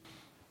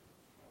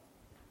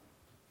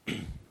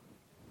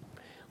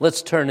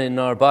Let's turn in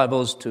our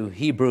Bibles to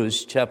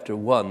Hebrews chapter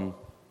 1.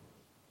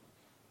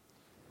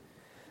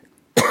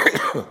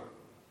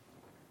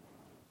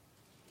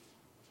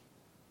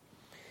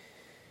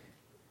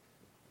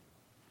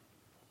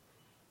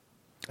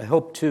 I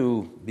hope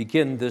to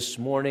begin this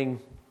morning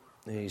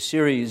a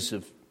series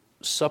of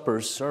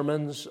supper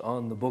sermons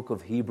on the book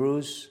of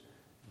Hebrews,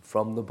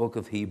 from the book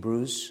of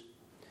Hebrews.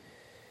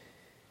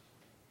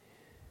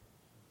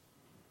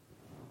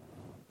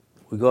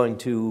 We're going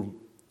to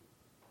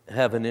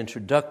have an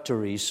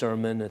introductory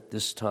sermon at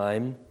this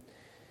time,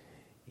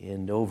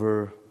 and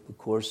over the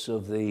course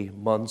of the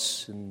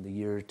months and the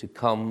year to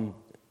come,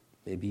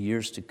 maybe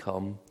years to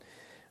come,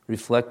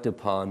 reflect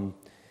upon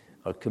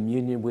our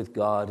communion with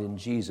God in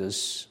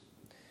Jesus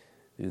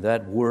through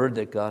that word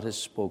that God has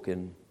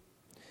spoken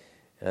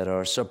at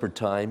our supper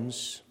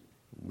times,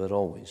 but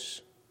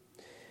always.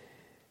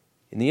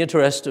 In the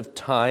interest of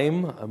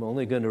time, I'm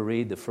only going to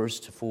read the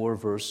first 4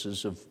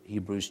 verses of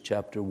Hebrews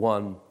chapter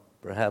 1.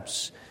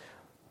 Perhaps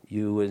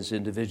you as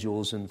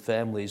individuals and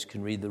families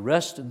can read the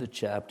rest of the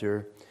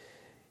chapter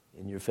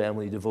in your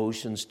family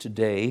devotions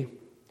today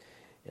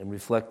and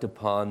reflect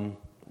upon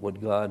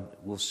what God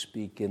will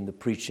speak in the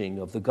preaching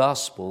of the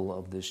gospel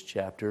of this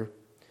chapter.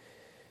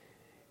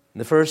 In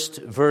the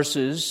first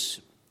verses,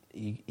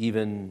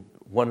 even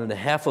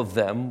 1.5 of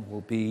them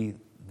will be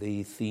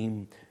the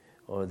theme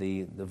or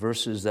the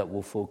verses that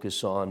we'll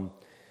focus on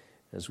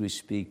as we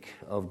speak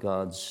of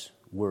God's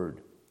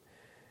word.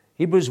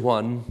 Hebrews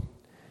 1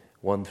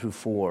 through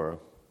 4.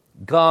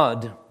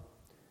 God,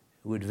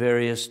 who at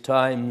various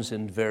times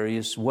and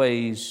various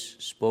ways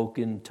spoke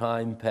in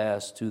time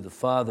past to the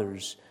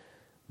fathers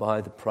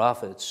by the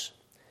prophets,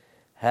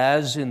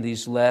 has in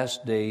these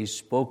last days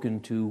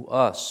spoken to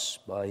us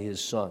by his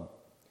Son,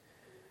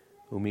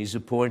 whom he's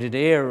appointed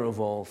heir of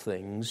all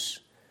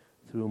things,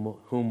 through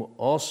whom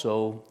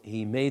also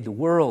he made the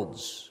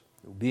worlds,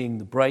 who being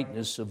the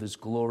brightness of his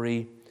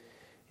glory,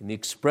 in the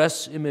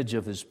express image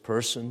of his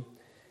person,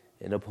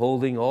 and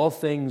upholding all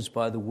things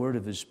by the word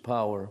of his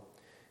power,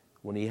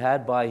 when he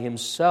had by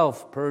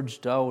himself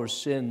purged our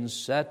sins,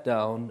 sat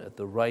down at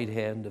the right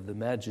hand of the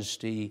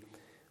Majesty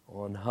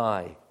on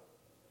high,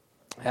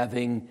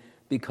 having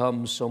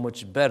become so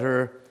much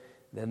better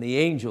than the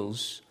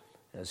angels,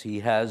 as he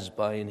has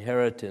by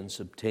inheritance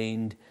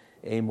obtained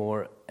a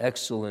more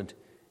excellent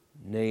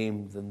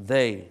name than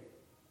they.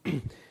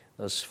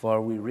 Thus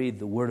far we read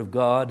the word of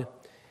God,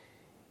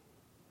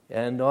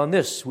 and on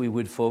this we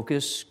would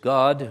focus.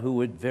 God,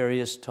 who at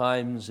various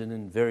times and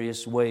in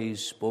various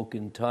ways spoke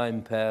in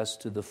time past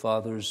to the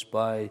fathers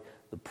by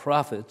the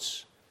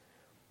prophets,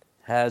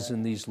 has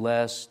in these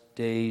last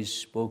days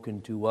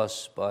spoken to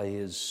us by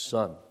his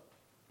Son.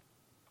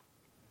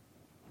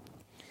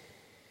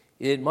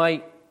 It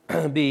might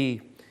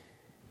be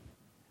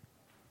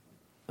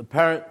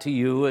apparent to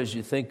you as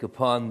you think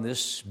upon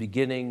this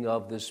beginning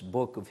of this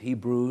book of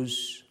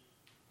Hebrews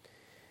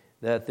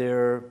that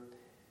there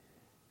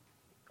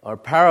are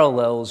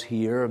parallels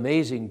here,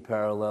 amazing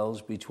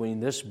parallels between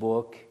this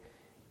book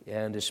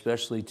and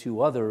especially 2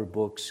 other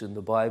books in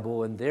the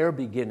Bible and their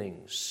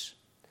beginnings.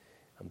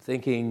 I'm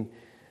thinking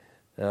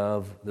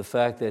of the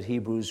fact that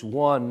Hebrews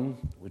 1,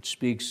 which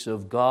speaks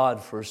of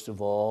God first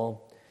of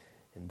all,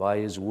 and by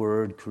his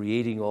word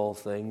creating all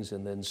things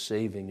and then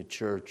saving a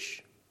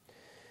church,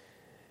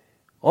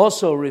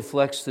 also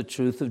reflects the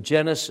truth of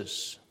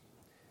Genesis.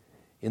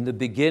 In the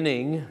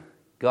beginning,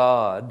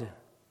 God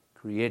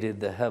created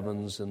the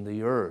heavens and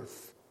the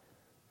earth.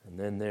 And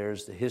then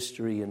there's the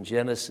history in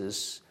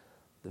Genesis,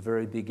 the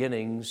very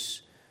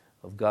beginnings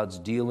of God's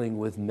dealing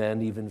with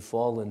men, even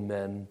fallen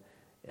men,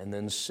 and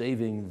then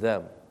saving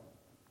them.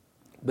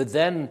 But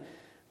then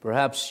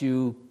perhaps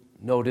you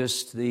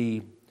noticed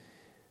the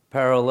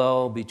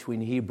parallel between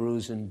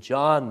Hebrews and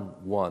John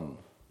 1.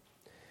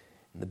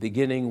 In the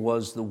beginning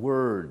was the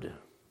Word,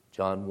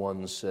 John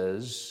 1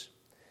 says,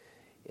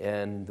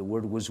 and the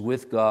Word was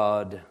with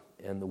God,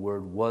 and the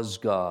Word was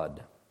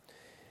God.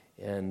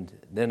 And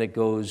then it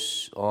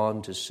goes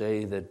on to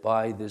say that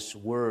by this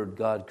Word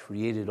God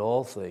created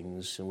all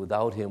things, and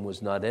without him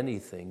was not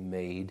anything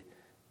made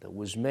that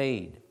was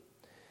made.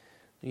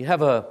 You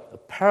have a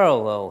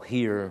parallel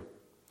here.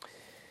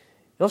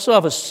 You also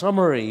have a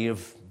summary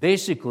of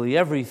basically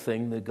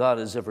everything that God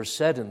has ever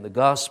said in the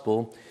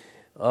gospel,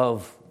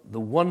 of the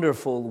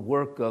wonderful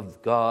work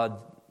of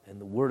God and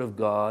the Word of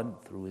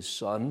God through his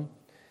Son,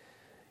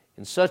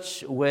 in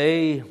such a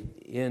way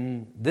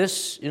in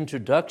this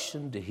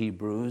introduction to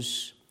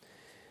Hebrews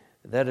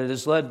that it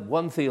has led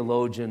one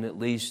theologian at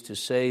least to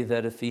say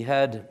that if he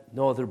had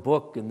no other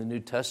book in the New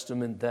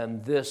Testament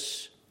than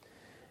this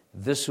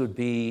would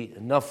be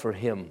enough for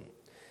him.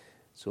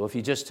 So if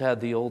he just had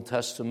the Old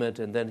Testament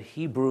and then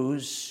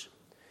Hebrews,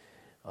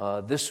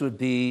 this would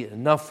be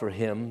enough for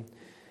him,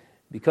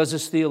 because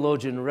this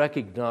theologian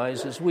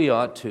recognized, as we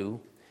ought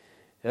to,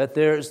 that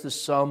there is the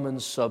sum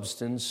and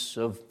substance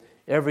of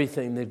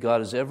everything that God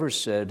has ever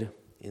said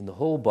in the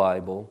whole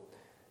Bible,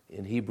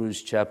 in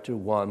Hebrews chapter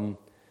 1,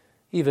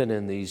 even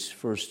in these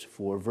first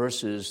 4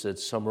 verses that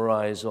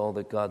summarize all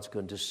that God's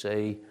going to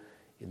say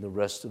in the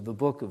rest of the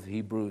book of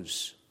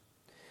Hebrews.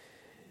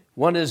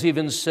 One has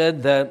even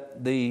said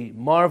that the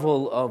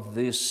marvel of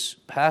this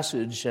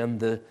passage and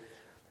the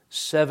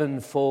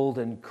sevenfold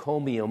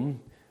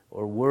encomium,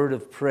 or word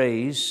of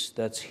praise,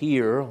 that's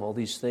here, all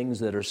these things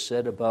that are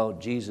said about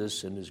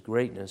Jesus and his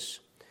greatness,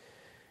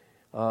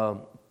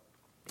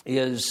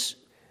 is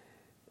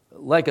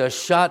like a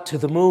shot to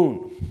the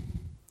moon.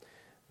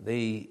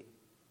 The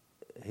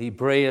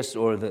Hebraist,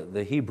 or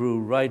the Hebrew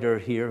writer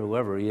here,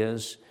 whoever he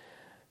is,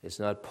 it's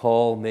not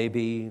Paul,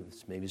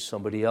 it's maybe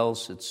somebody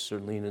else, it's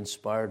certainly an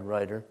inspired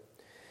writer,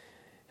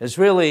 has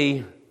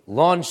really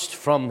launched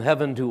from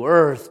heaven to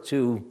earth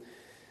to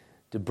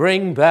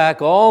bring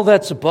back all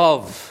that's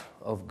above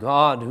of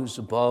God, who's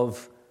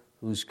above,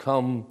 who's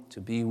come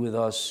to be with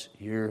us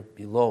here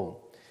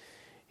below.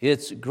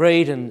 It's a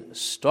great and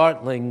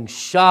startling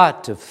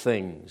shot of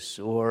things,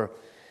 or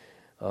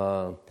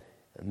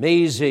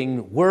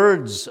amazing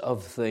words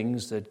of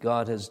things that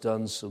God has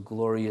done so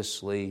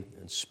gloriously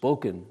and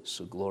spoken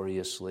so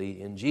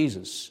gloriously in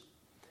Jesus.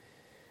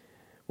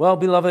 Well,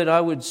 beloved, I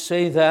would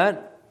say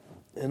that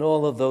in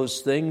all of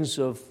those things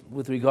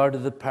with regard to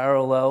the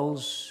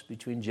parallels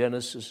between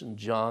Genesis and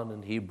John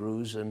and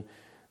Hebrews, and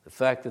the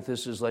fact that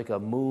this is like a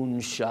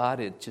moonshot,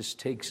 it just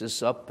takes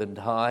us up and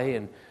high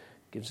and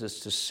gives us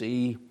to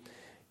see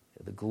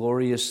the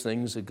glorious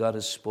things that God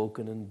has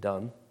spoken and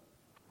done.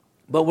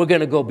 But we're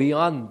going to go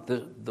beyond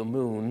the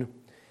moon,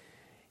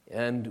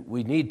 and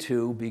we need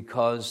to,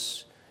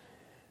 because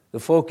the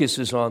focus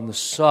is on the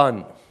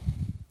sun.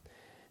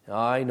 Now,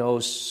 I know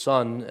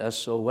sun,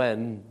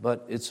 S-O-N,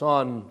 but it's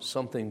on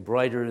something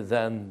brighter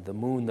than the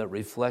moon that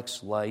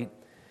reflects light.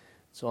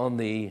 It's on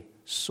the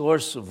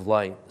source of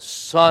light, the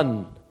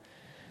sun,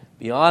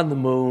 beyond the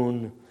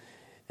moon,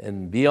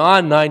 and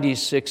beyond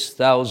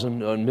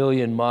 96,000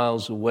 million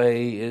miles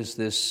away is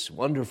this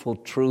wonderful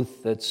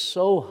truth that's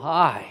so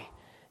high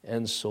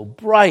and so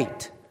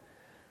bright.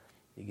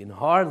 You can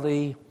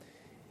hardly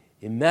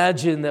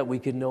imagine that we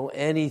can know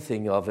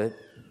anything of it.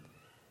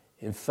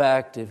 In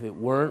fact, if it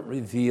weren't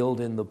revealed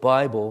in the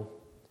Bible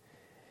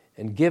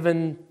and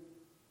given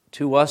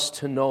to us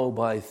to know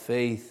by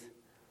faith,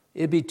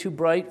 it'd be too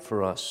bright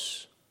for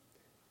us.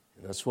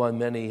 And that's why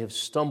many have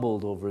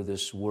stumbled over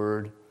this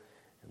word,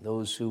 and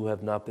those who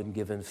have not been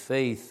given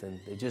faith, and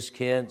they just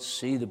can't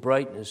see the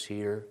brightness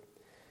here.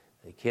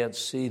 They can't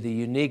see the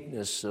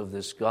uniqueness of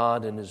this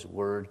God and his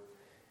word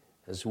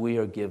as we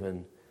are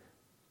given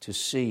to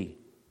see.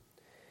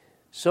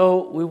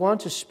 So we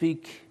want to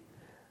speak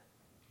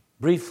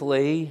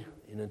briefly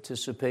in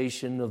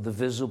anticipation of the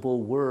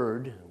visible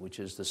word, which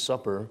is the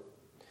supper,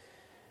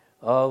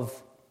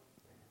 of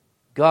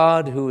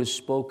God who is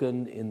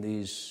spoken in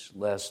these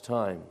last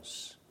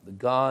times, the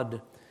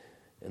God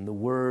and the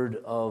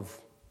word of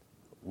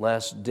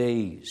last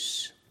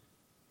days.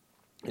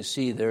 You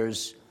see,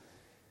 there's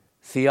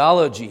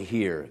theology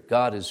here.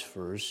 God is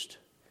first.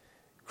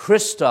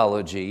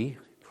 Christology,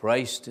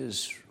 Christ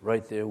is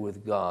right there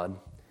with God.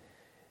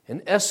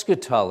 And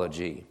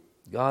eschatology,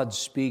 God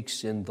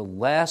speaks in the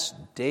last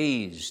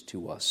days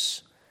to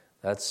us.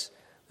 That's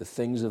the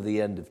things of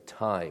the end of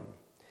time.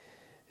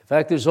 In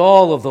fact, there's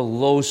all of the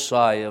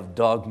loci of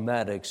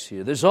dogmatics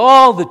here. There's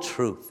all the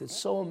truth. It's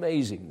so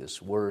amazing,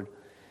 this word.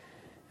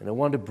 And I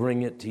want to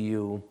bring it to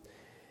you.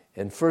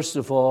 And first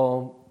of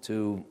all,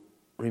 to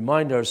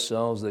remind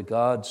ourselves that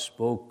God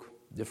spoke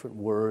different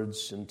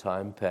words in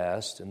time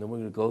past, and then we're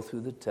going to go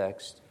through the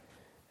text,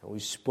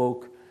 and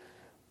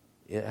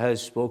it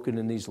has spoken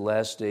in these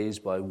last days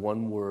by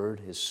one word,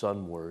 his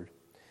Son word.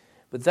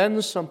 But then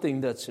there's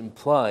something that's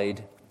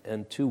implied,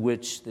 and to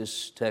which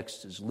this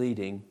text is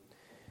leading.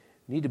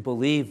 We need to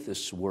believe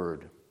this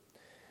word.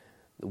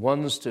 The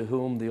ones to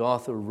whom the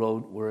author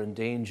wrote were in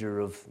danger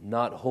of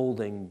not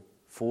holding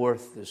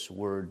forth this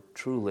word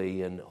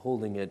truly and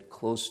holding it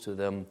close to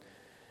them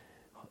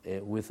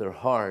with their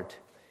heart.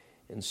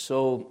 And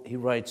so he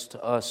writes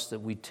to us that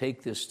we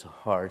take this to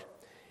heart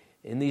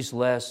in these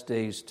last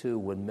days too,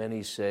 when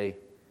many say,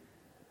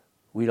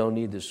 we don't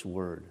need this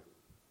word.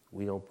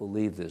 We don't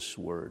believe this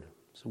word.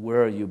 So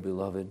where are you,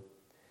 beloved?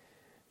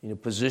 In a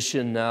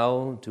position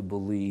now to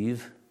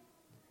believe.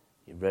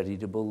 You're ready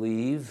to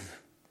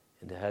believe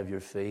and to have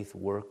your faith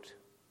worked.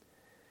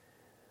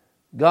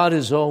 God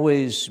has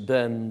always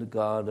been the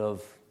God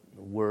of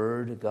the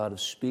word, a God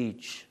of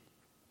speech.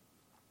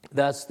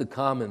 That's the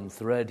common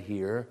thread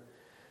here.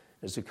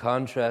 There's a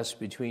contrast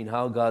between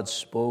how God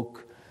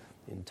spoke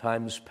in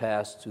times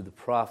past to the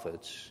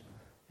prophets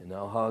and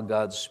now how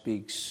God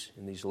speaks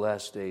in these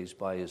last days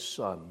by his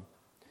Son.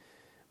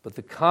 But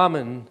the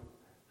common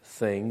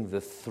thing,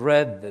 the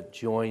thread that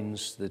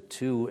joins the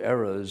two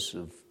eras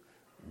of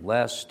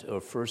last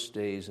or first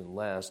days and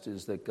last,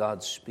 is that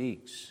God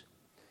speaks.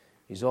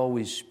 He's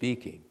always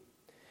speaking.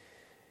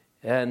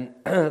 And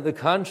the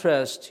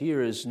contrast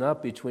here is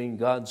not between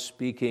God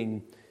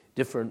speaking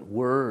different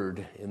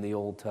word in the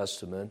Old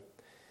Testament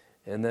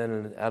and then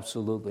an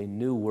absolutely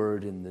new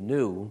word in the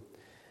New,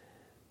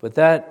 but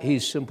that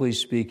he's simply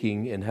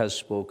speaking and has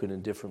spoken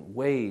in different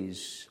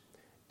ways,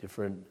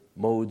 different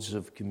modes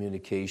of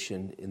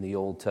communication in the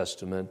Old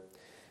Testament,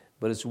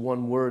 but it's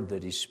one word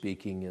that he's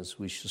speaking, as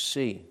we shall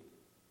see.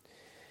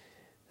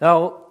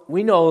 Now,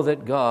 we know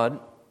that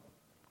God,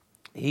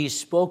 he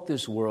spoke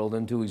this world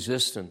into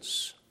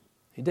existence.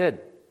 He did.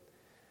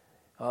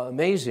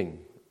 Amazing.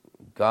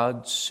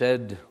 God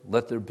said,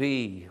 let there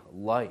be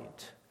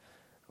light.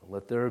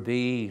 Let there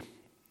be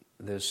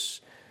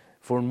this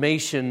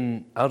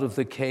formation out of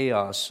the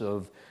chaos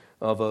of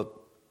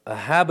a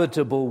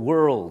habitable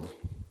world.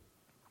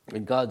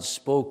 And God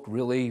spoke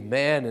really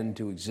man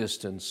into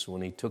existence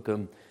when he took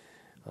him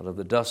out of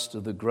the dust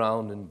of the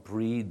ground and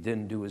breathed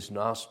into his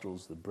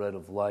nostrils the bread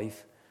of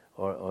life,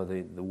 or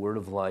the word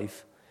of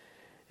life.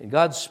 And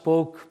God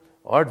spoke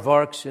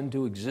aardvarks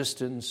into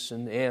existence,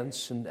 and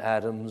ants and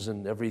atoms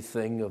and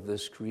everything of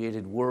this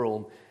created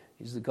world.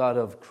 He's the God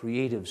of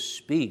creative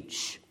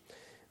speech.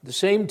 At the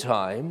same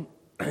time,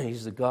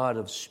 he's the God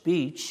of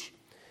speech.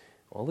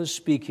 All his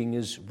speaking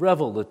is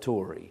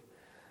revelatory,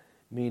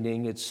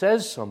 meaning it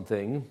says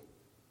something,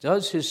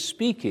 does his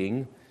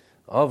speaking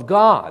of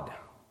God.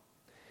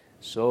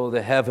 So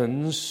the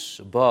heavens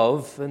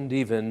above and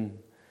even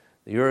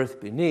the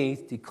earth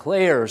beneath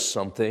declare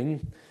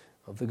something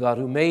of the God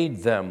who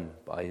made them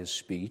by his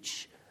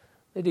speech.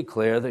 They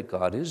declare that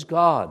God is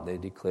God. They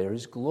declare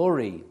his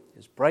glory,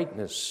 his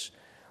brightness,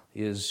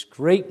 his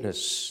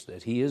greatness,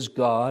 that he is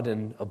God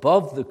and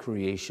above the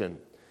creation.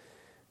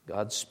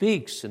 God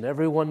speaks, and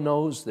everyone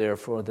knows,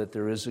 therefore, that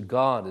there is a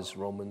God, as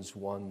Romans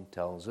 1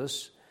 tells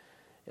us,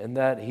 and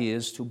that he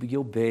is to be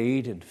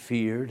obeyed and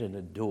feared and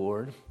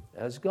adored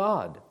as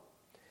God.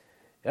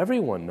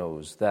 Everyone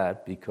knows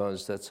that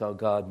because that's how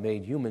God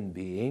made human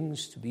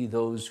beings, to be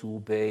those who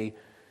obey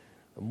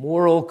a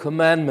moral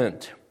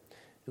commandment,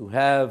 who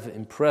have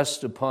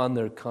impressed upon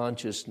their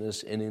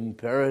consciousness an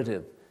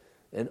imperative,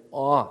 an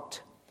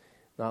ought,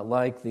 not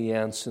like the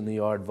ants and the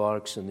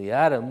aardvarks and the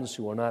atoms,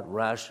 who are not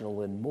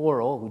rational and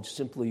moral, who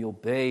simply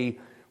obey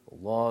the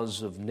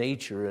laws of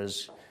nature,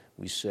 as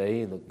we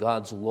say,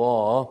 God's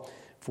law.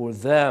 For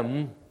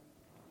them,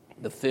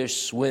 the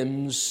fish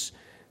swims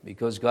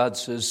because God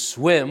says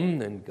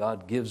swim, and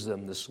God gives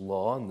them this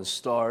law, and the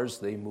stars,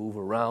 they move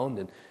around,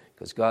 and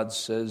because God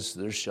says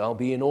there shall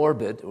be an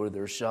orbit, or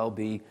there shall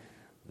be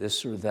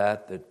this or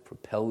that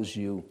propels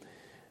you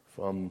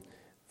from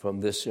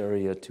this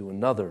area to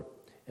another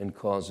and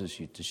causes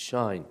you to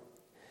shine.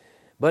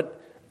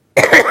 But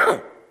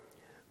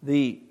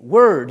the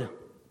word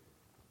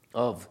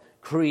of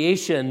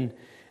creation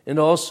and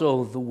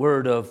also the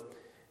word of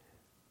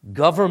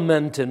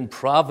government and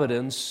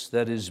providence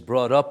that is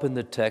brought up in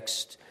the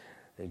text,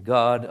 that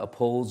God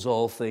upholds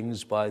all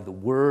things by the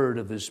word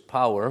of his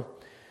power,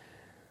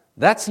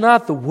 that's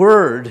not the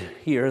word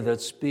here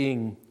that's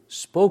being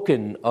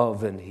spoken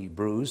of in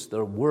Hebrews,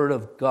 the word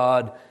of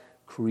God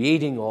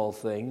creating all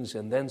things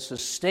and then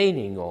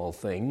sustaining all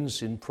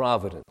things in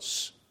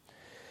providence.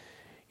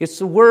 It's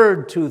the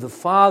word to the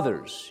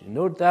fathers. You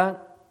note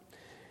that?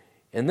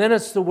 And then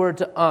it's the word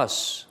to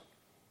us.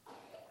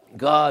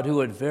 God,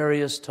 who at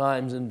various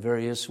times and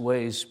various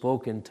ways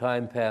spoke in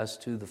time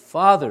past to the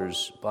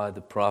fathers by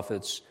the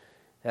prophets,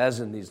 has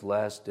in these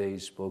last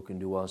days spoken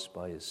to us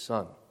by his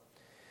Son.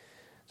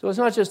 So it's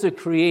not just a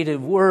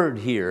creative word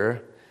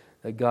here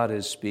that God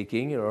is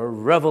speaking, or a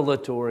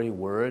revelatory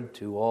word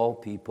to all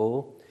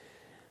people,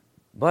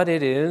 but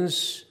it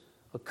is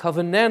a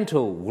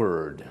covenantal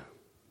word.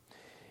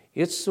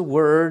 It's the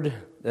word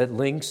that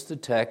links the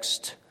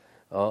text,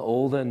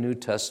 Old and New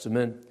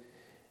Testament,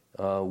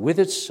 with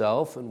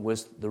itself and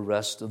with the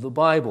rest of the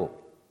Bible.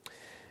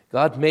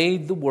 God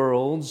made the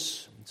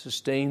worlds,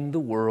 sustained the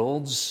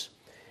worlds,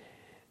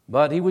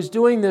 but he was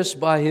doing this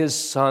by his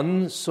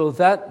Son so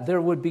that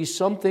there would be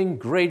something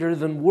greater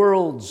than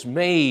worlds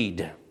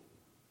made.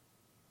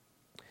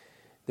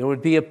 There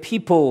would be a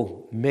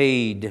people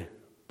made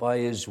by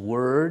his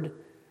word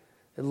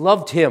that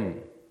loved him.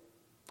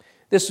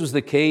 This was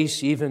the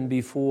case even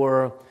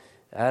before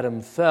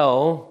Adam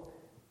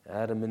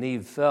and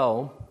Eve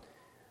fell.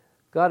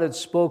 God had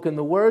spoken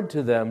the word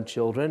to them,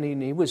 children,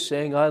 and he was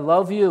saying, I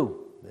love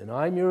you, and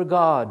I'm your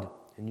God,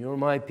 and you're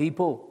my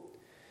people.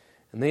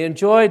 And they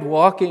enjoyed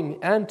walking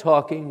and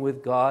talking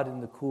with God in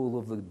the cool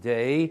of the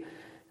day,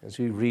 as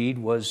we read,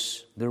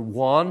 was their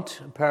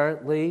wont,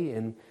 apparently,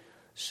 in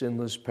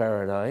sinless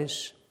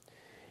paradise.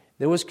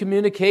 There was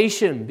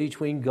communication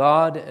between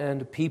God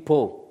and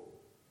people,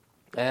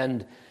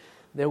 and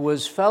there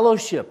was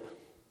fellowship.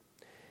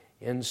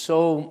 And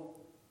so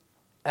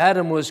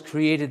Adam was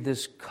created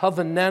this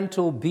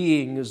covenantal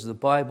being, as the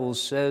Bible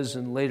says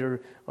and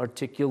later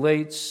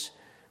articulates,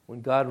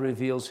 when God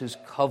reveals his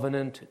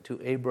covenant to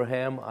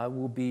Abraham, I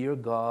will be your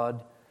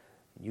God,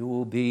 you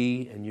will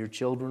be, and your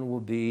children will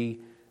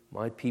be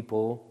my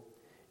people,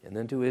 and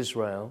then to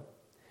Israel.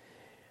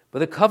 But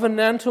the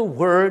covenantal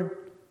word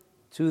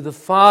to the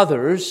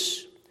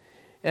fathers,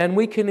 and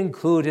we can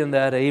include in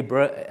that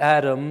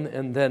Adam,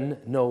 and then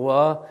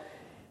Noah,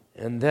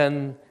 and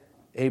then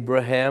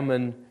Abraham,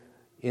 and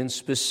in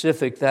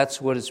specific, that's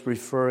what it's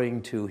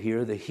referring to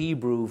here, the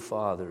Hebrew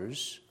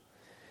fathers.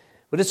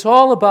 But it's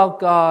all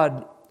about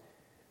God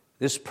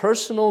this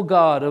personal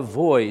God of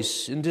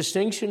voice, in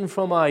distinction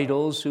from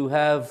idols who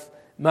have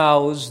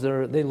mouths,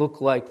 they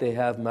look like they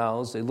have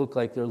mouths, they look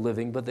like they're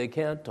living, but they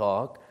can't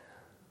talk.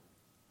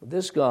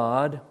 This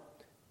God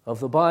of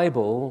the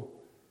Bible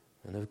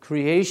and of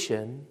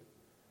creation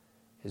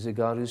is a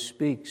God who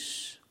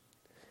speaks.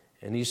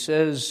 And he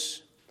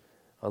says,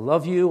 I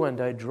love you and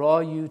I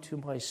draw you to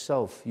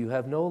myself. You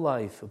have no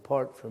life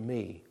apart from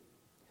me.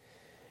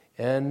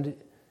 And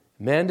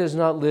man does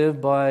not live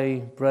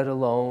by bread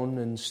alone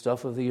and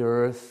stuff of the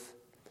earth.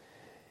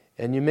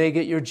 And you may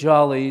get your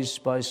jollies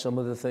by some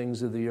of the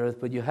things of the earth,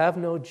 but you have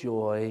no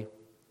joy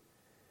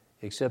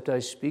except I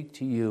speak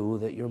to you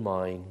that you're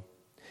mine.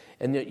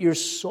 And that your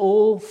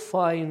soul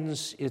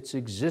finds its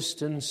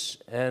existence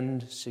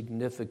and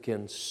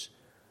significance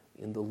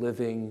in the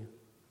living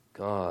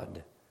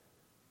God.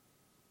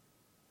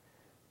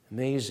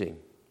 Amazing.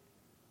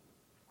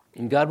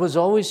 And God was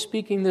always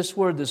speaking this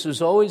word. This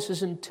was always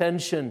his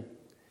intention.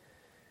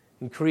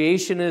 And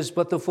creation is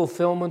but the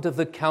fulfillment of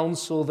the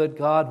counsel that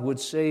God would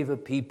save a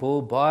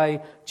people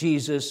by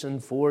Jesus,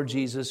 and for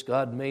Jesus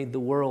God made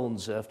the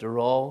worlds after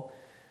all.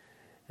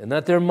 And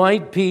that there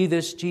might be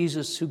this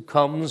Jesus who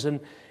comes, and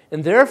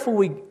therefore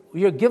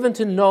we are given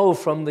to know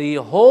from the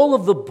whole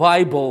of the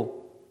Bible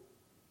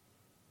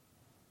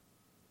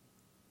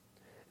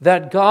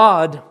that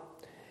God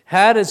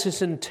had as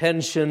his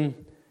intention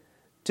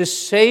to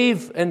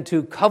save and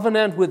to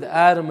covenant with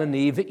Adam and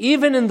Eve,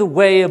 even in the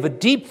way of a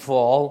deep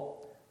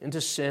fall into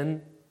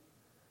sin,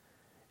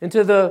 in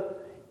the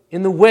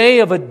way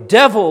of a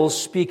devil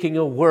speaking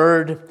a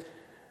word,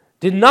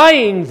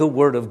 denying the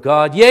word of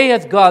God, yea,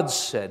 hath God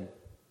said.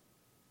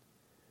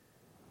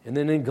 And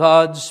then in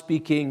God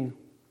speaking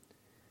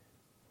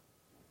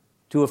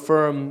to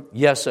affirm,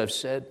 yes, I've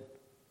said.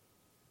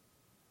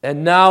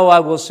 And now I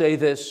will say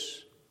this.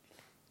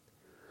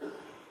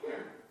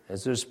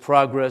 As there's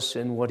progress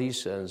in what he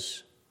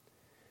says,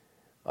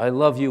 I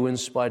love you in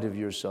spite of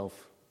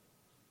yourself.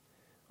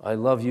 I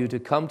love you to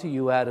come to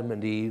you, Adam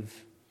and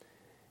Eve,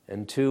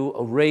 and to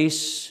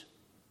erase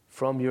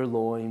from your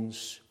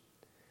loins,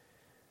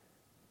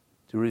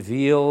 to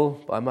reveal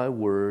by my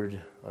word,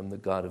 I'm the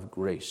God of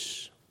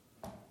grace.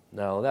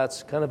 Now,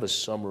 that's kind of a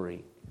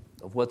summary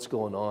of what's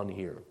going on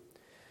here.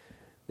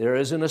 There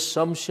is an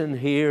assumption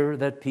here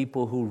that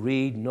people who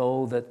read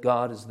know that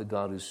God is the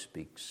God who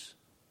speaks.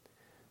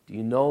 Do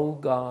you know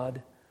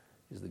God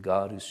is the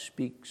God who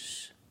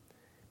speaks,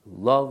 who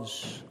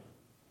loves,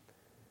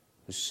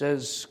 who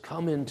says,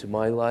 come into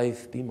my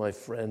life, be my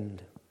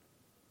friend,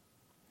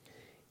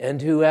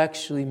 and who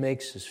actually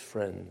makes us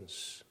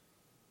friends?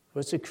 For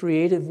it's a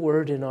creative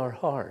word in our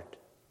heart.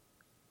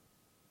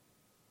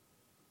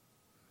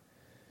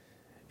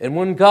 And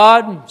when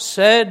God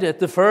said at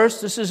the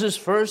first, this is his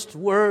first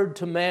word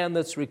to man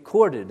that's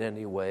recorded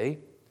anyway,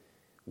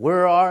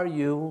 where are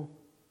you?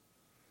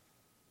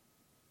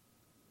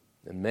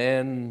 And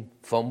man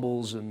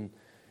fumbles and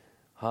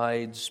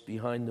hides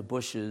behind the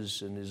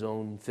bushes and his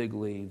own fig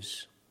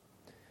leaves.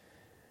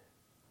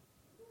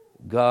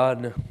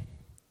 God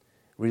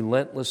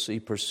relentlessly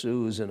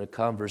pursues in a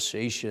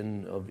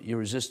conversation of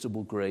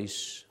irresistible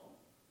grace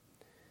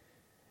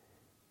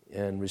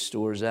and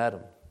restores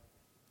Adam.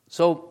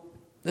 So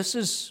this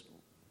is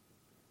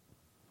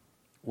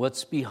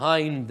what's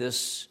behind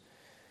this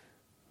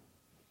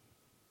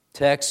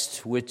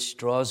text, which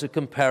draws a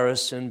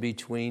comparison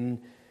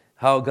between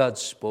how God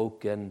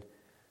spoke and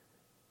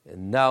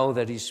now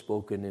that he's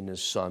spoken in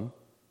his Son.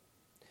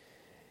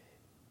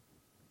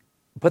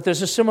 But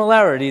there's a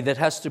similarity that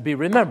has to be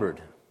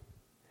remembered.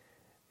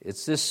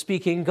 It's this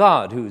speaking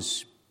God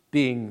who's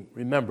being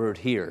remembered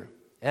here.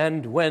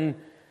 And when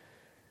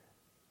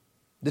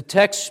the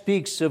text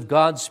speaks of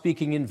God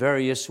speaking in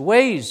various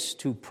ways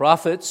to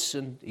prophets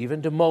and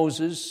even to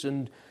Moses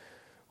and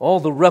all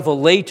the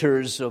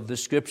revelators of the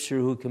Scripture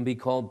who can be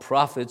called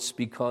prophets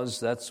because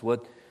that's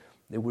what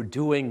they were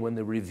doing when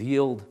they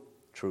revealed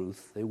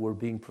truth. They were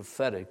being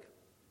prophetic.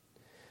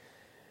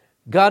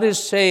 God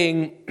is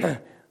saying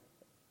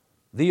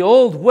the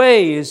old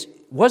way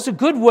was a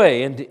good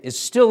way, and it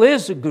still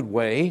is a good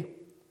way.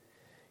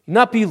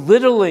 Not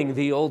belittling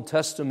the Old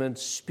Testament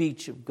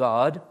speech of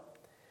God.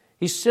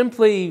 He's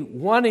simply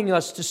wanting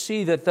us to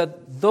see that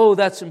though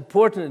that's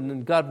important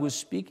and God was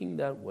speaking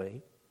that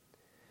way,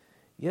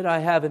 yet I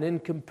have an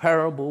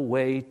incomparable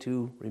way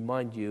to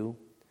remind you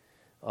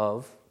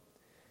of.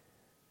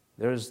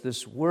 There's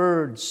this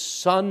word,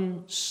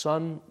 son,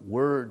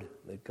 word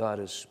that God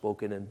has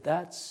spoken, and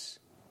that's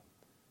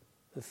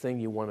the thing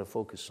you want to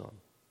focus on.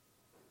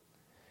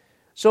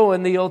 So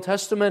in the Old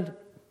Testament,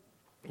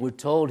 we're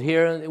told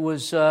here it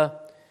was a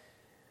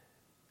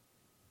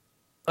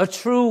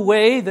true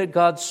way that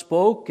God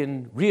spoke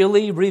and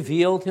really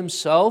revealed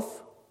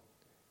himself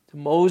to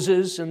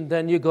Moses, and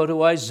then you go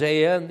to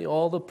Isaiah and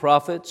all the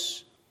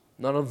prophets,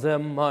 none of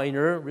them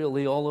minor,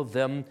 really all of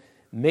them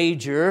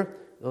major,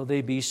 though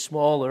they be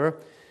smaller,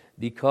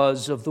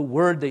 because of the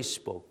word they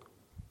spoke.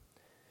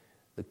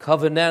 The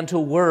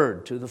covenantal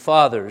word to the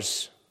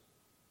fathers.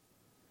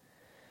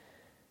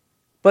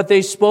 But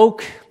they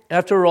spoke,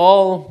 after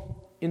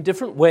all, in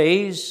different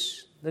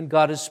ways than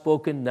God has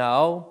spoken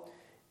now,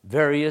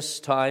 various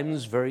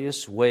times,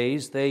 various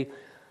ways.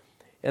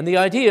 And the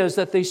idea is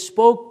that they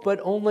spoke but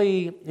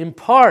only in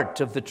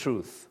part of the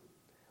truth,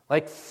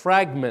 like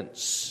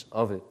fragments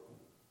of it.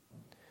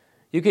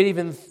 You could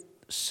even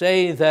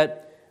say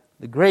that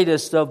the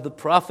greatest of the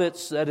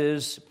prophets, that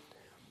is,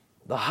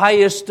 the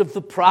highest of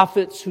the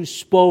prophets who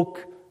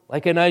spoke,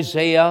 like in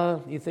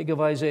Isaiah, you think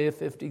of Isaiah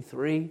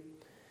 53,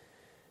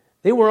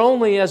 they were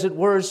only, as it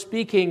were,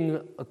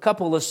 speaking a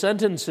couple of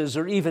sentences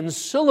or even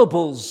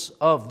syllables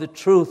of the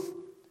truth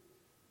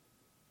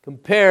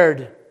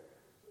compared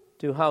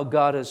to how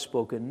God has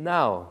spoken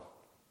now.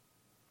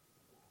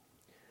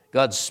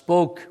 God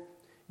spoke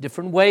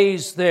different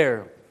ways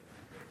there,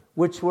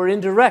 which were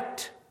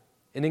indirect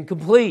and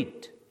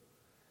incomplete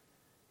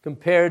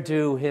compared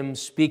to him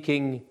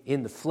speaking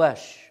in the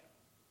flesh.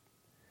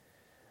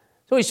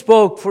 So he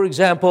spoke, for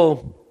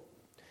example,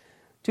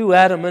 to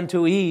Adam and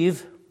to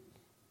Eve,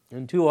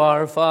 and to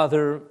our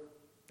father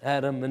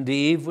Adam and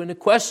Eve in a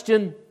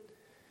question.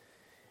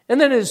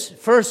 And then his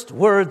first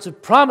words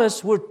of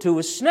promise were to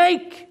a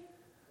snake.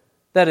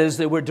 That is,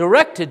 they were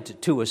directed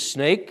to a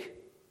snake.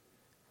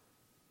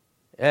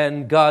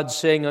 And God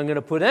saying, I'm going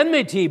to put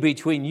enmity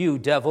between you,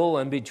 devil,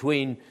 and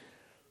between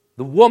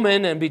the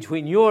woman, and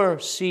between your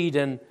seed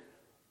and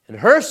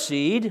her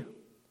seed.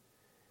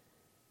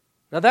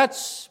 Now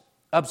that's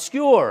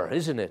obscure,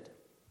 isn't it?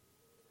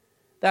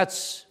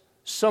 That's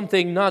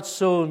something not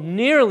so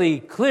nearly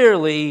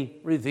clearly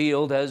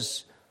revealed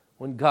as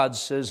when God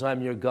says,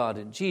 I'm your God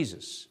in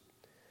Jesus.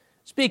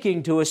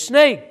 Speaking to a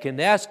snake and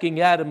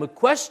asking Adam a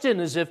question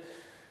as if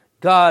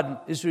God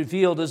is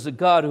revealed as the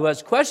God who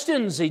has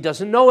questions. He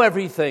doesn't know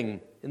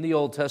everything in the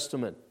Old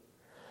Testament.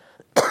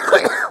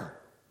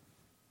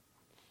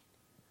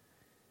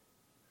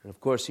 And of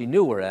course, he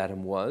knew where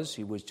Adam was.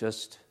 He was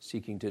just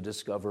seeking to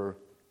discover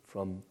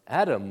from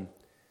Adam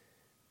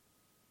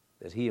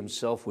that he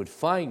himself would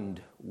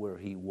find where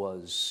he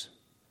was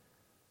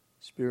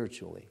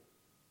spiritually.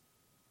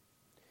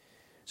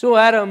 So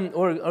Adam,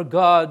 or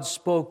God,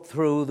 spoke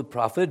through the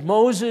prophet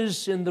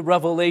Moses in the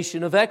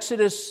revelation of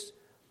Exodus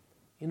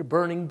in a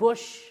burning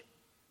bush.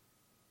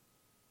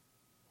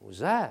 What was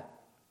that?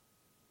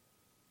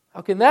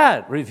 How can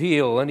that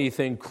reveal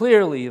anything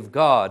clearly of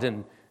God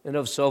and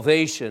of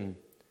salvation?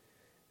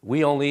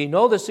 We only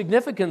know the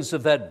significance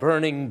of that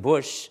burning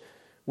bush,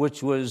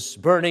 which was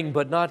burning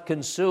but not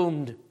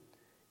consumed,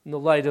 in the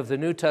light of the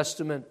New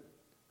Testament.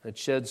 It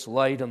sheds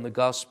light on the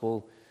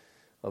gospel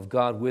of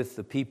God with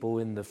the people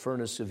in the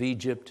furnace of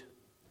Egypt.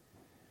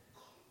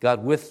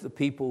 God with the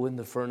people in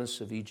the furnace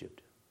of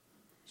Egypt,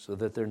 so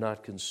that they're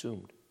not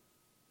consumed.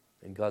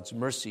 And God's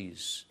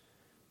mercies,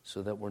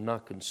 so that we're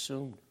not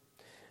consumed.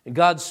 And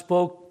God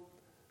spoke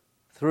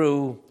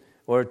through,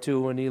 or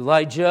to an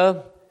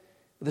Elijah,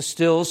 the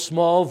still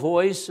small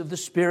voice of the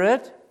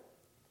Spirit.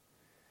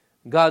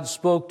 God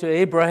spoke to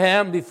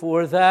Abraham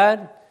before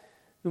that.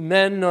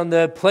 Men on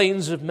the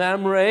plains of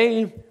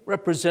Mamre,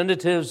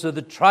 representatives of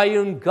the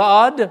triune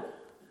God.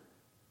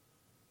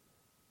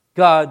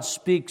 God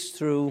speaks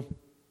through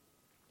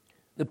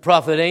the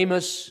prophet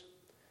Amos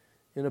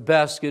in a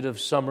basket of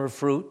summer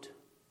fruit.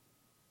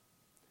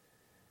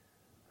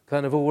 What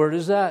kind of a word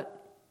is that?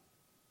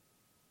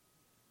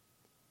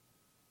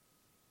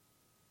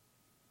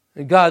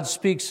 And God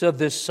speaks of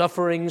this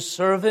suffering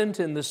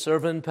servant in the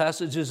servant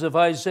passages of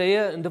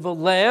Isaiah, and of a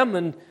lamb,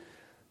 and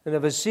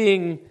of a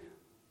seeing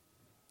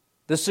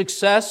the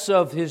success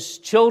of his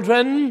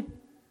children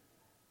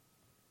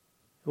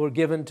who are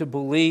given to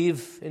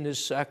believe in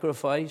his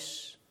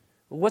sacrifice.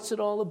 What's it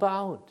all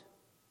about?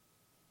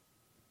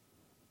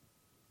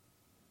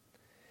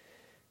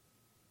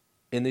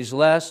 In these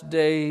last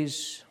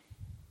days,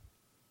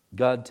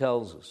 God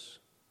tells us.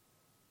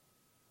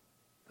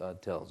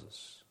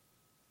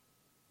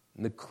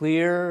 In the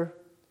clear,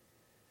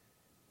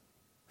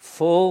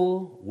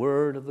 full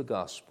word of the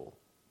gospel.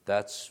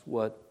 That's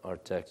what our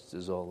text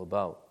is all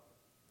about.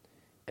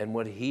 And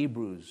what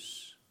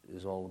Hebrews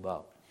is all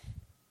about.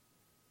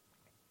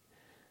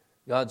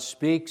 God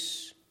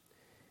speaks,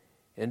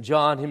 and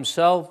John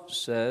himself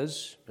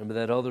says, remember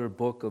that other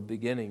book of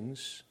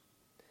beginnings,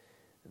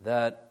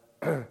 that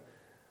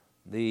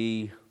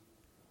the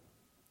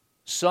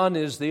Son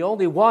is the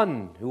only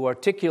one who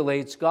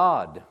articulates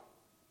God.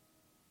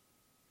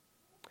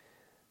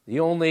 The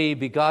only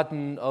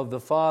begotten of the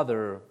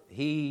Father,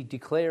 he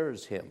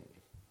declares him.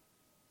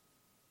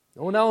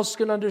 No one else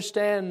can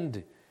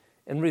understand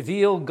and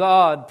reveal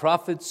God.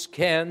 Prophets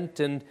can't,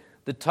 and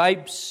the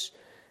types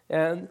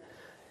and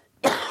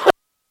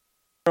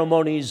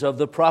ceremonies of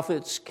the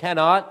prophets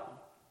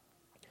cannot.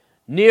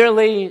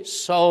 Nearly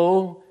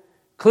so,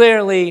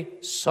 clearly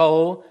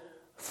so,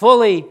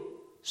 fully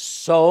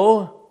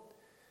so,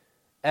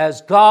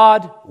 as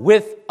God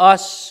with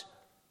us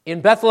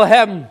in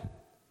Bethlehem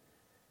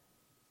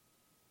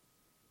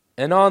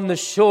and on the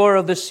shore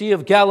of the Sea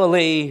of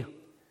Galilee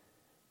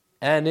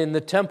and in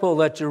the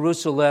temple at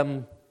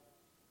Jerusalem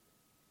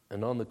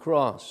and on the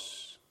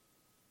cross.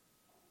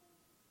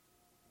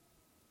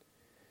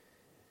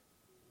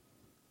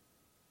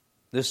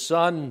 The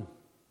Son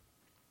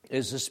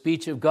is the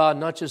speech of God,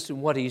 not just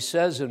in what He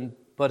says,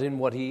 but in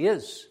what He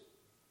is.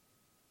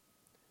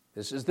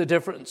 This is the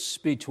difference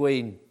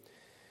between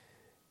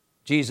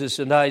Jesus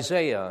in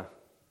Isaiah,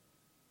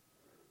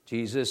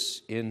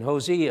 Jesus in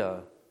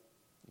Hosea,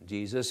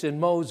 Jesus in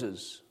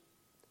Moses.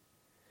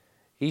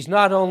 He's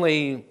not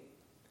only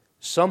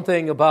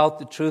something about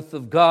the truth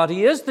of God,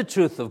 He is the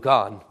truth of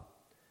God.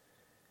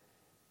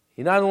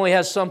 He not only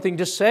has something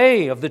to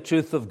say of the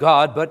truth of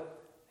God, but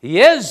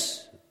He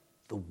is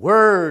the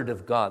Word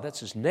of God. That's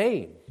His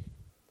name.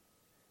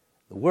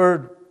 The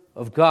Word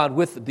of God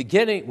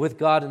with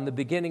God in the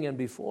beginning and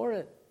before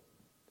it.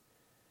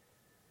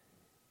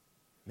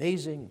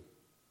 Amazing.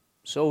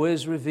 So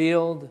is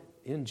revealed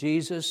in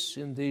Jesus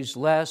in these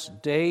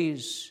last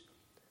days,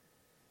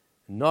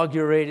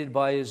 inaugurated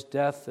by His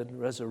death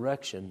and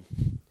resurrection,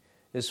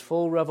 His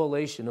full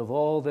revelation of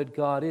all that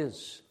God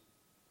is.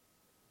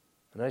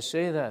 And I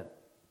say that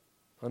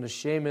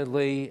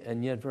unashamedly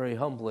and yet very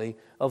humbly,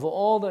 of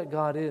all that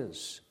God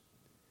is.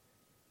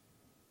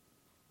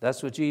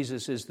 That's what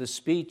Jesus is the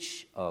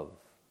speech of.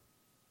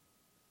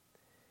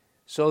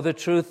 So the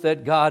truth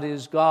that God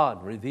is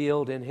God,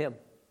 revealed in Him.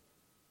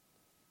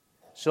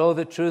 So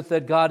the truth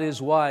that God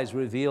is wise,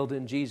 revealed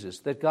in Jesus.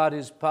 That God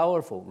is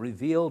powerful,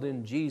 revealed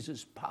in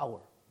Jesus' power.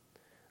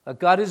 That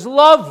God is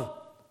love.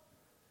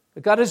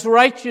 That God is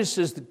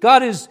righteousness. That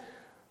God is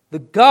the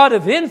God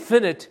of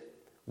infinite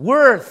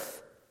worth.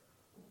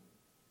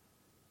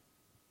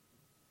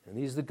 And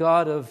He's the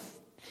God of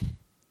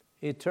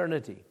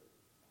eternity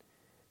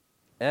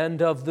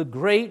and of the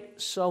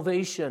great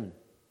salvation.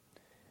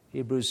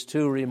 Hebrews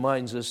 2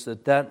 reminds us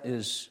that that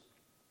is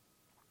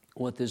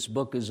what this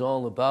book is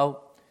all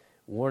about,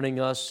 warning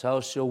us, how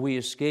shall we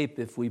escape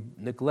if we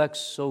neglect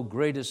so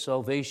great a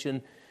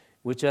salvation,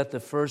 which at the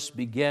first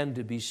began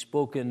to be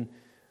spoken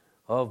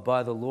of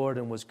by the Lord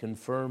and was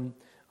confirmed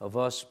of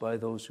us by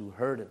those who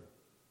heard Him.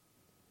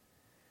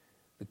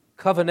 The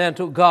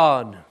covenantal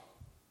God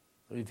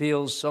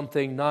reveals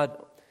something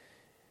not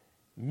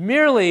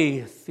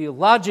merely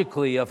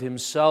theologically of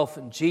Himself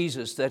and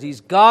Jesus, that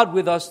He's God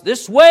with us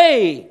this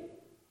way,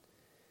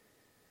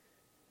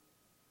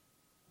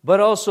 but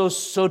also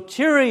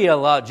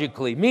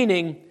soteriologically,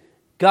 meaning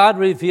God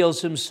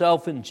reveals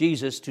Himself in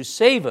Jesus to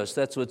save us.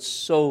 That's what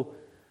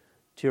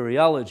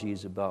soteriology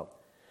is about.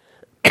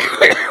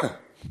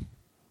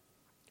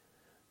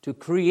 To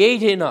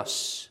create in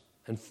us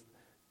and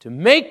to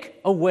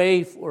make a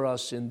way for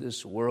us in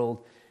this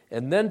world,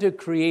 and then to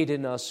create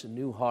in us a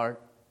new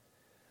heart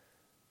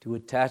to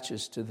attach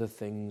us to the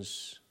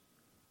things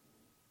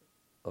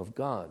of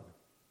God.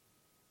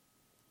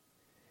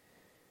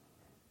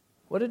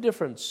 What a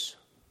difference.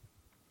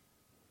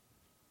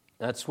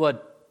 That's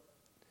what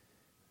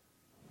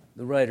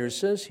the writer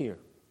says here.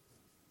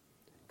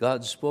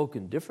 God spoke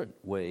in different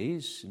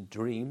ways, in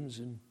dreams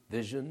and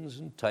visions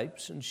and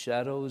types and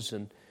shadows,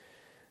 and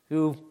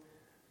through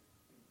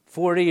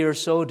 40 or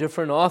so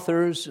different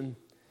authors and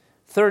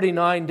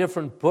 39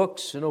 different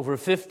books and over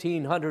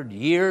 1,500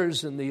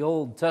 years in the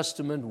Old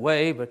Testament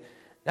way, but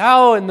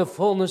now in the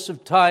fullness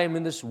of time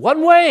in this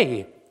one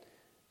way,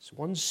 this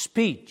one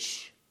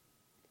speech.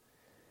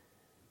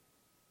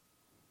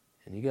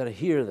 And you got to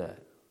hear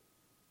that.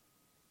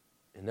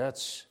 And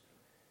that's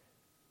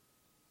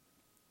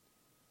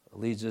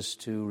leads us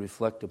to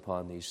reflect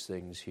upon these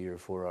things here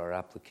for our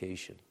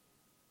application.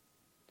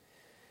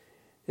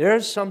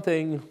 There's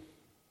something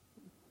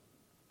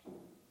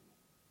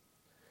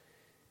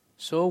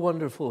so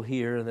wonderful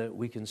here that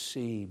we can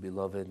see,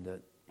 beloved,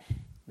 that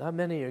not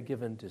many are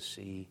given to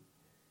see.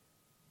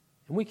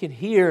 And we can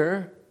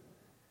hear,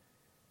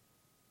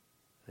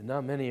 and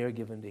not many are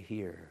given to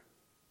hear.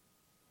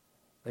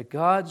 That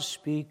God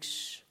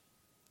speaks.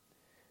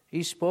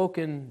 He spoke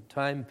in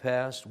time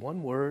past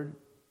one word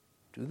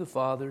to the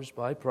fathers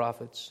by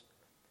prophets.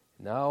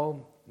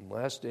 Now, in the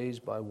last days,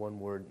 by one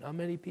word. Not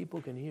many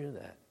people can hear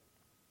that.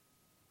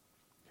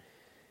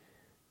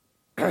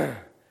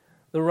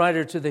 The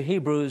writer to the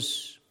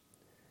Hebrews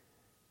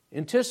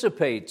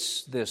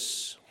anticipates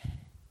this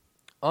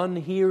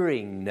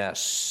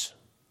unhearingness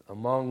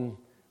among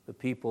the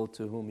people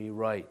to whom he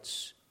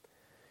writes.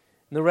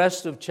 And the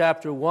rest of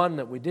chapter 1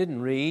 that we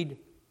didn't read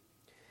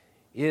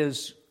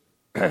is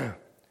a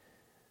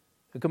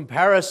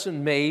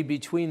comparison made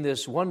between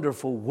this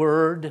wonderful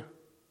Word,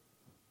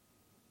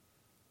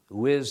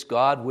 who is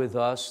God with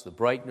us, the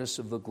brightness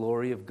of the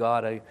glory of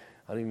God. I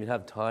don't even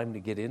have time to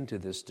get into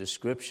this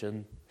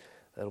description.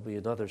 That'll be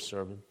another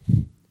sermon.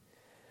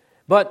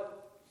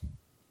 But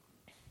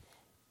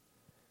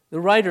the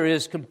writer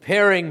is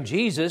comparing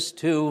Jesus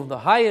to the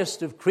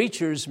highest of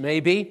creatures,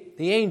 maybe,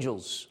 the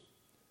angels.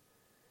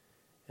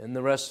 And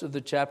the rest of the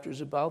chapter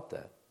is about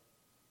that.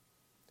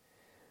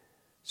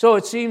 So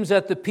it seems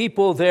that the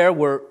people there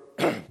were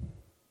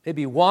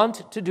maybe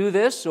want to do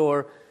this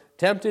or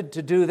tempted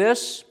to do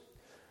this.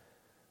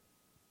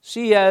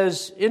 See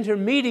as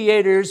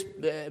intermediaries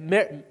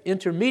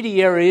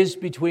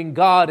between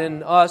God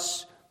and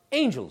us,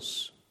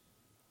 angels.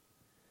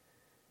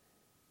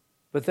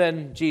 But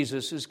then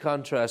Jesus is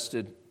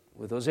contrasted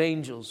with those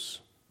angels,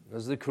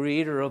 as the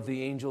creator of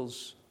the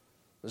angels,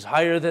 as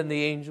higher than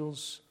the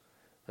angels,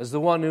 as the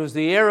one who is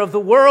the heir of the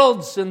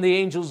worlds, and the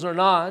angels are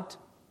not,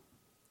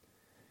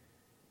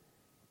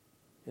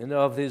 and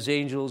of his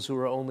angels who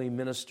are only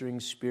ministering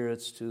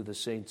spirits to the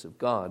saints of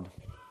God,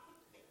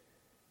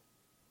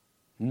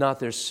 not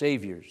their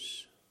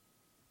saviors,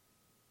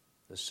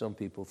 as some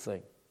people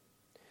think.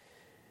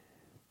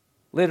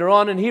 Later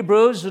on in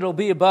Hebrews, it'll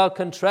be about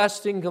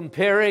contrasting,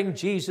 comparing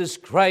Jesus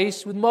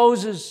Christ with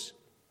Moses,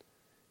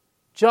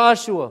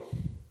 Joshua,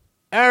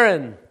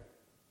 Aaron,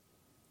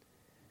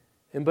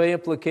 and by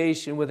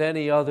implication with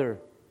any other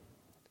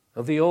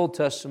of the Old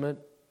Testament.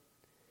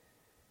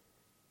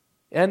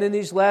 And in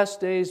these last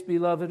days,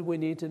 beloved, we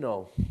need to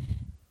know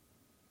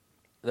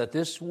that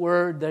this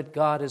word that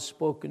God has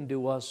spoken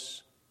to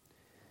us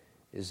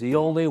is the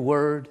only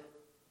word,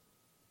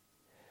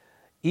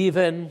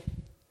 even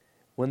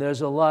when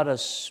there's a lot of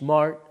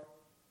smart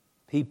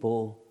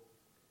people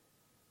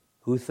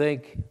who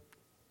think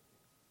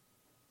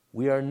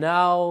we are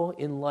now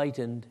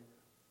enlightened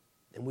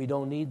and we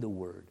don't need the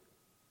word.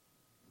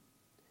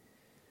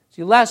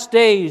 See, last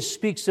days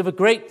speaks of a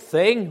great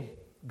thing.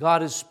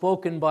 God has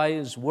spoken by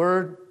His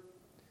word.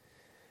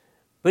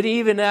 But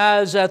even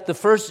as at the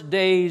first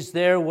days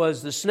there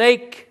was the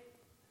snake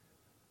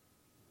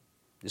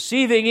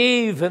deceiving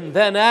Eve and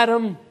then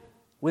Adam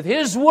with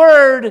his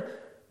word,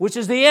 which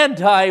is the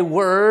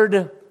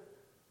anti-word,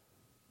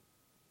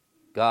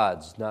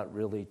 God's not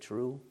really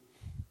true.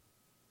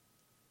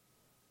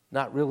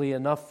 Not really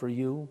enough for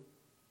you.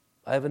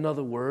 I have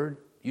another word.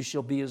 You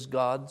shall be as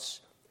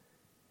gods.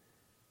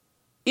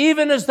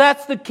 Even as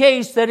that's the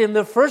case, that in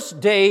the first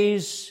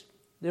days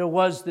there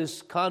was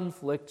this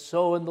conflict,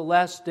 so in the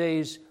last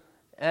days,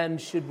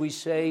 and should we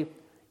say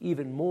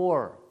even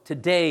more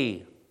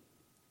today,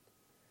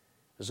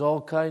 there's all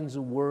kinds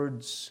of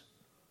words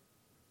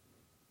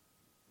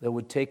that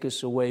would take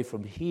us away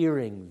from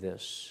hearing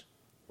this.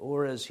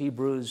 Or as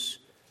Hebrews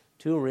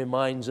 2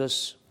 reminds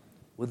us,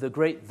 with the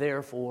great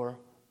therefore.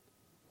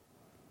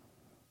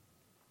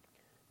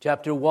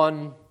 Chapter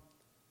 1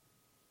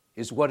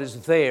 is what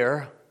is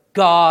there,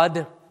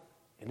 God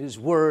and His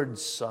Word,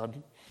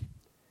 Son.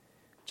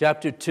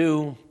 Chapter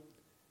 2,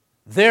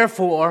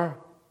 therefore,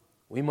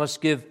 we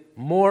must give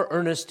more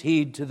earnest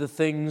heed to the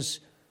things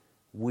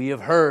we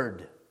have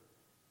heard,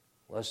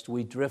 lest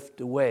we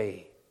drift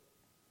away.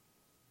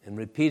 And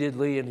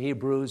repeatedly in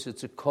Hebrews,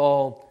 it's a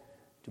call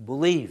to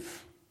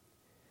believe.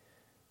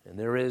 And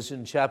there is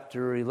in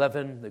chapter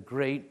 11, the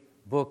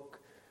great book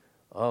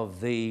of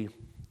the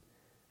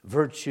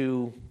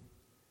virtue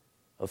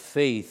of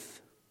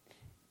faith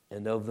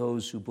and of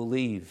those who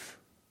believe.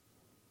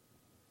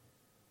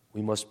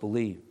 We must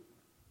believe.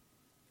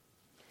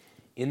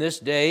 In this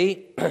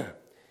day,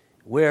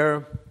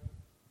 where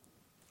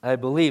I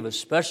believe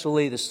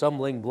especially the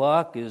stumbling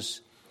block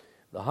is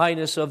the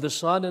highness of the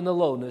sun and the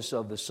lowness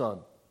of the sun.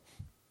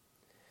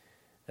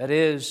 That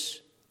is,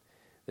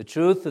 the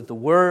truth that the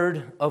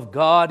Word of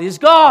God is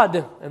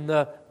God, and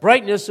the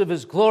brightness of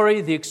His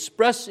glory, the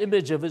express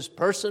image of His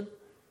person.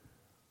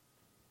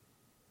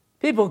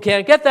 People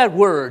can't get that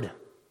word.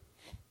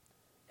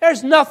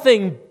 There's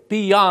nothing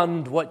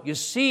beyond what you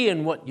see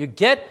and what you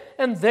get,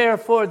 and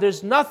therefore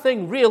there's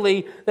nothing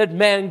really that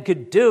man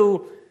could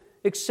do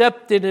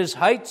except in his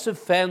heights of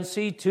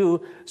fancy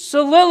to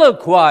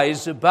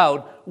soliloquize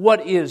about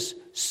what is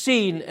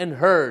seen and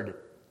heard,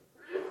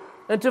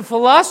 and to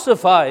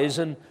philosophize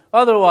and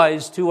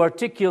otherwise to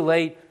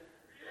articulate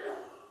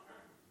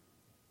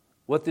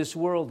what this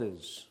world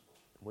is,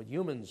 what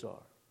humans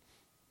are.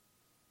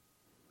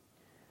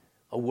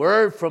 A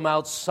word from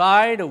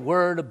outside, a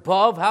word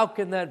above, how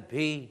can that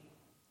be?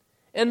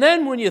 And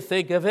then when you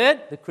think of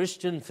it, the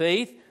Christian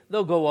faith,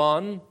 they'll go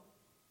on,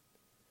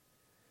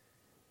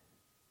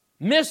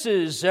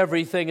 misses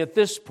everything at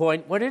this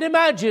point when it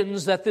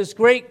imagines that this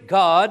great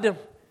God,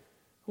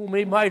 whom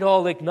we might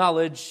all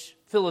acknowledge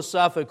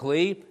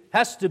philosophically,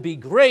 has to be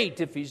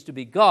great if He's to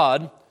be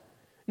God,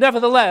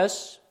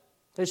 nevertheless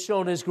has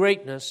shown His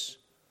greatness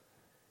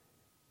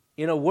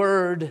in a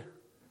word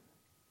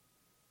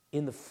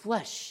in the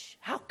flesh.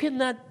 How can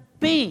that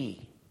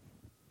be?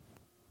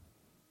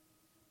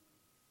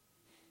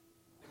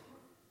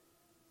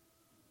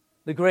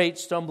 The great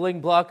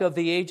stumbling block of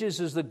the ages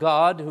is the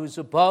God who's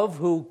above,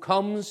 who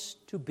comes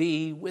to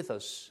be with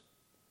us.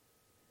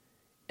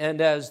 And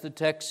as the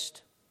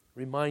text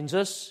reminds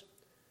us,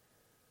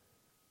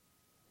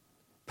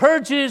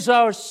 purges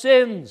our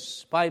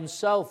sins by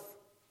Himself.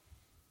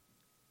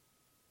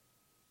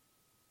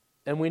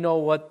 And we know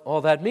what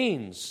all that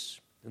means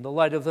in the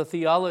light of the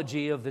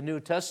theology of the New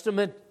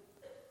Testament,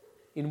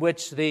 in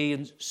which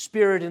the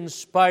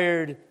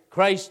Spirit-inspired,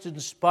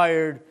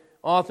 Christ-inspired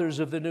authors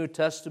of the New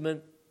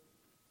Testament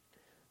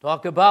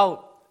talk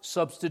about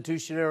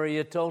substitutionary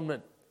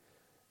atonement.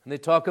 And they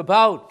talk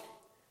about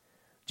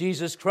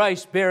Jesus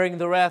Christ bearing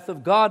the wrath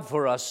of God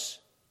for us,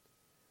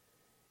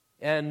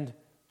 and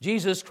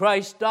Jesus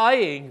Christ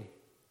dying.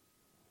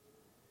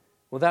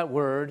 Well, that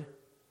word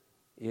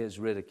is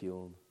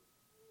ridiculed.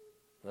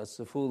 That's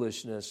the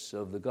foolishness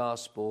of the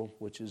gospel,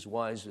 which is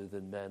wiser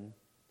than men.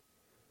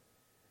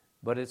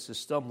 But it's a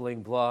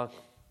stumbling block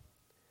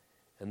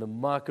and the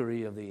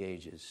mockery of the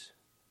ages.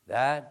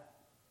 That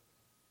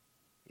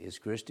is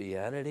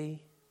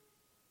Christianity.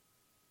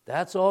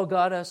 That's all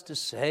God has to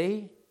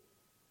say?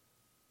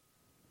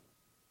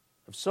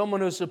 Of someone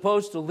who's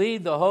supposed to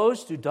lead the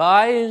host who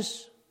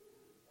dies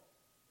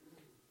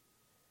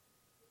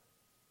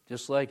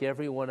just like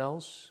everyone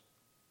else,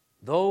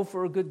 though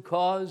for a good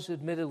cause,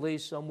 admittedly,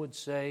 some would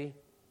say.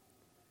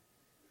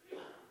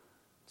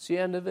 It's the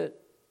end of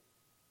it.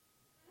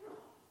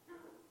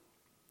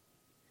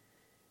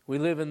 We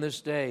live in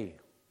this day,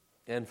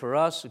 and for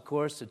us, of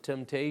course, the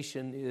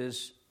temptation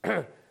is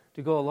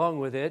to go along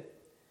with it,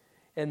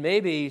 and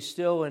maybe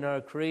still in our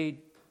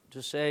creed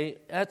to say,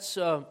 that's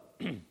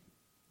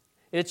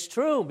it's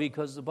true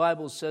because the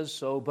Bible says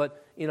so,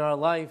 but in our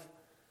life,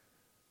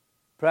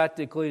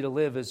 practically to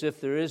live as if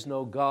there is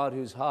no God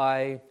who's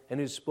high and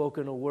who's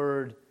spoken a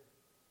word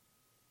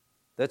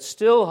that's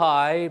still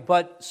high,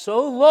 but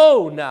so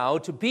low now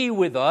to be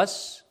with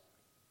us.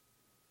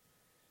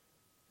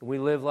 We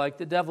live like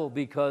the devil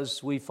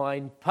because we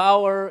find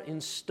power in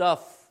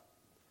stuff,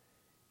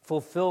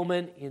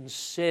 fulfillment in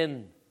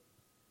sin,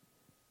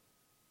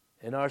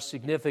 and our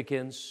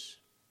significance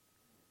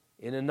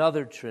in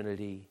another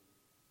Trinity,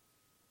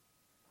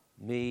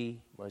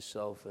 me,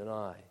 myself, and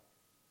I.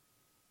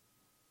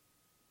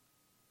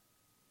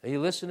 Are you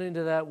listening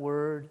to that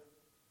word,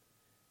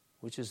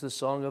 which is the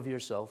song of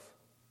yourself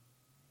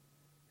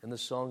and the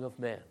song of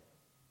man?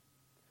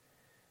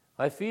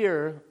 I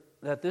fear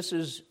that this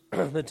is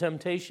the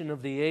temptation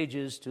of the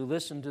ages, to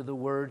listen to the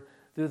word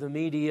through the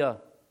media,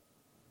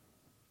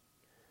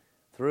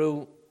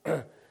 through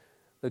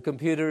the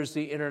computers,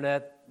 the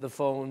internet, the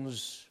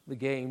phones, the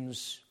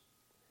games.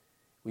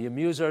 We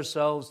amuse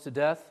ourselves to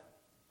death,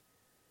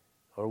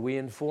 or we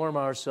inform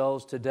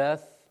ourselves to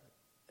death,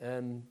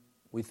 and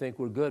we think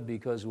we're good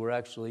because we're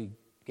actually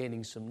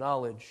gaining some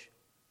knowledge.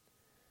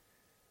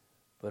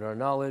 But our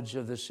knowledge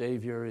of the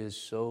Savior is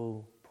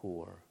so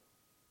poor,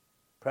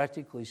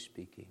 practically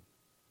speaking.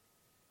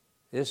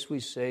 This we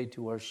say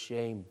to our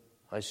shame.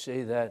 I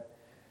say that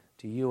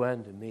to you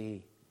and to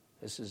me.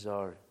 This is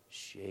our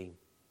shame.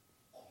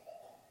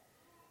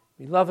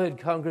 Beloved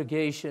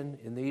congregation,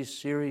 in these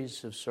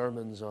series of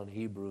sermons on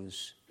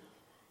Hebrews,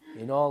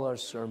 in all our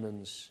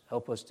sermons,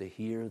 help us to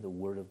hear the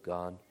Word of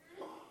God.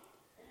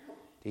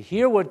 To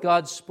hear what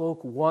God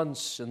spoke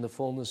once in the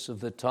fullness of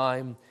the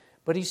time,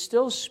 but He's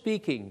still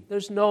speaking.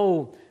 There's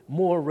no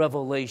more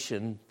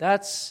revelation.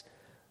 That's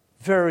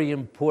very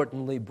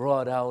importantly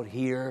brought out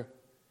here.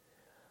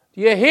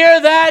 Do you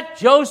hear that,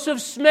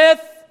 Joseph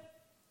Smith?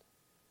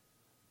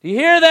 Do you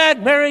hear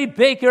that, Mary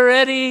Baker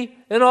Eddy,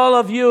 and all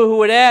of you who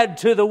would add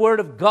to the Word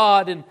of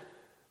God and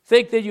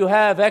think that you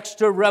have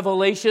extra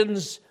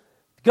revelations?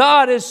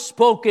 God has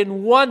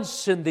spoken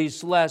once in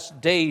these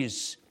last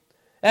days.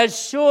 As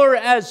sure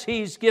as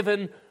He's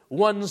given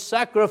one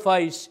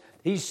sacrifice,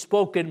 He's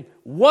spoken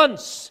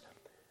once.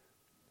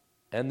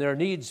 And there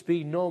needs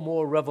be no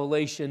more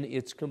revelation.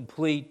 It's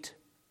complete.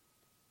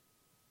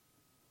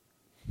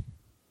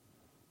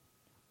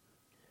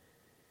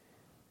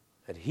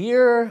 And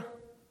here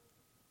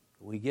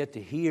we get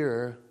to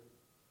hear,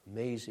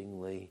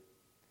 amazingly,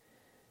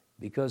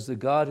 because the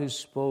God who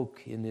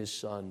spoke in His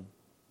Son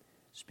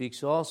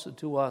speaks also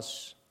to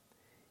us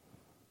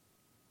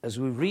as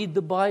we read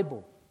the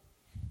Bible.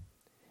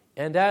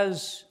 And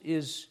as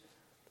is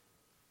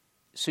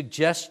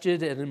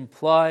suggested and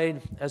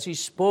implied, as He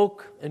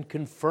spoke and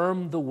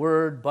confirmed the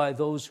word by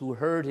those who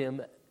heard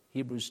Him,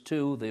 Hebrews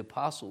 2, the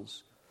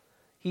apostles,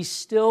 He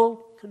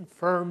still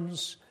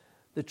confirms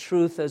the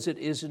truth as it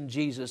is in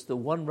Jesus, the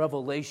one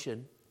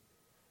revelation,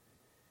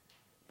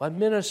 by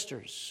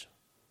ministers,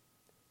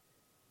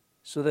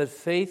 so that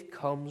faith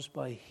comes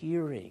by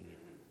hearing.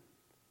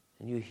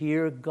 And you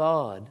hear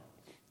God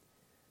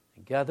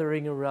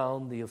gathering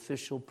around the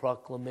official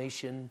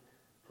proclamation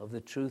of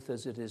the truth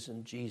as it is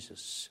in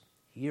Jesus.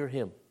 Hear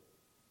Him.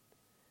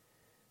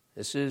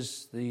 This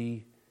is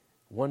the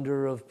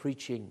wonder of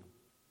preaching.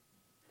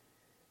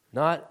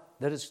 Not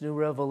that it's new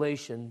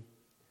revelation,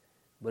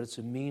 but it's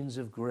a means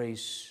of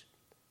grace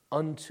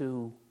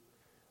unto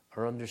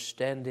our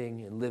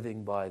understanding and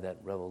living by that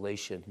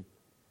revelation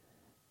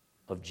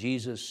of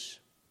Jesus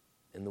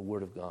and the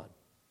Word of God.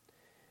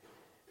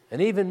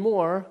 And even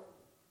more,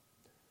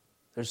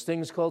 there's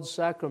things called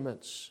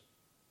sacraments,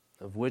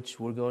 of which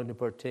we're going to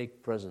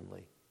partake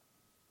presently,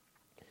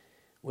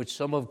 which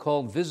some have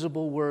called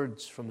visible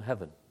words from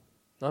heaven.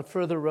 Not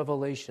further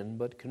revelation,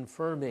 but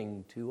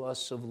confirming to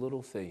us of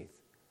little faith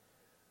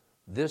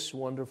this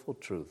wonderful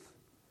truth.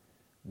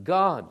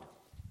 God,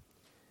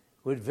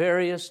 who at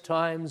various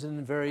times and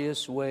in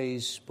various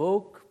ways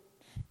spoke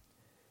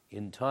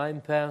in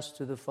time past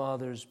to the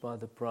fathers by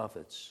the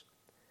prophets,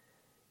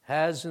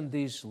 has in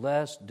these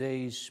last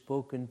days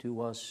spoken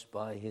to us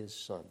by His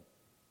Son.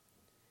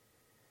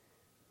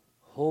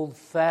 Hold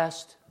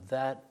fast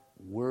that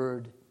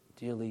word,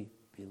 dearly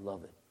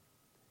beloved.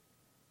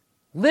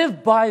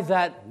 Live by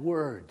that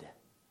word.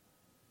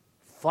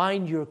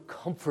 Find your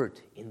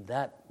comfort in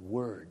that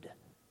word.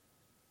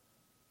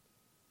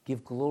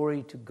 Give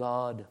glory to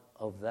God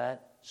of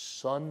that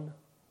Son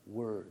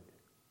word.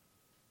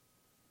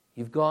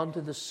 You've gone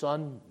to the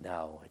Son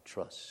now, I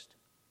trust.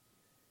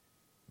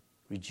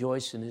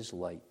 Rejoice in his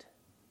light.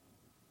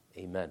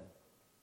 Amen.